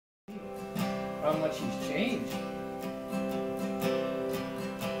how much he's changed.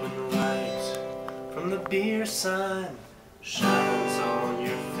 When the light from the beer sign shines on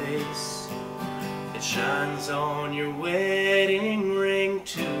your face, it shines on your wedding ring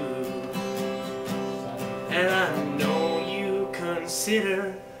too. And I know you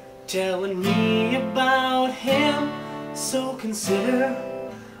consider telling me about him, so consider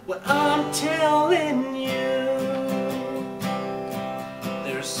what I'm telling you.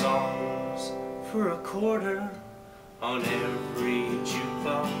 There's songs for a quarter on every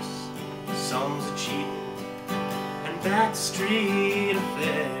jukebox, songs of cheating and backstreet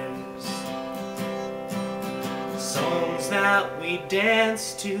affairs, songs that we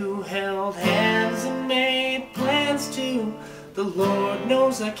danced to, held hands and made plans to. The Lord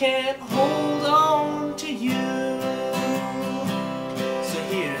knows I can't hold on to you. So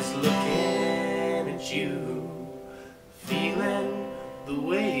here's looking at you, feeling the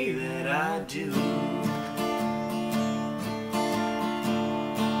way that I do.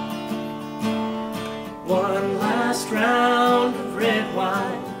 One last round of red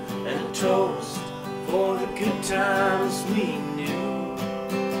wine and a toast for the good times we knew.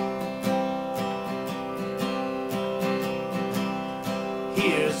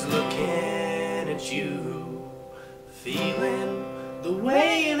 Here's looking at you, feeling the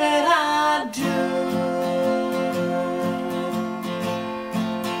way that I do.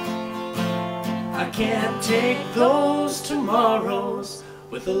 I can't take those tomorrows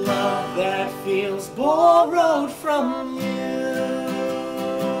with a love that feels borrowed from you.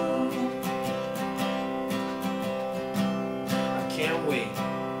 I can't wait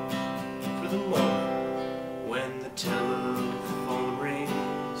for the moment when the telephone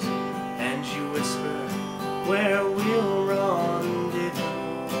rings and you whisper where we'll rendezvous.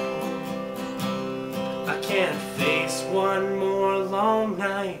 I can't face one more long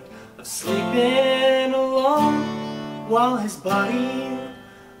night of sleeping alone while his body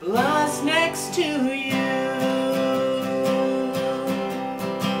lies next to you.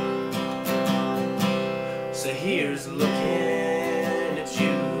 So here's looking at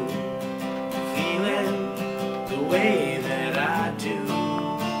you, feeling the way that I do.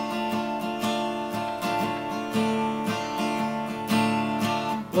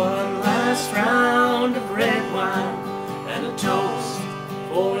 One last round of red wine and a toast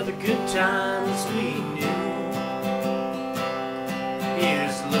for the good times we knew.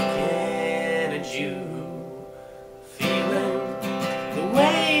 Here's looking at you, feeling the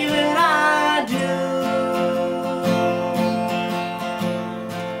way that I do.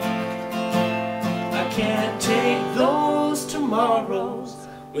 I can't take those tomorrows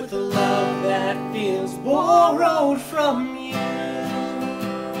with a love that feels borrowed from you.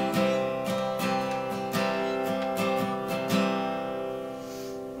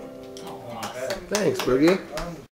 Thanks, Boogie.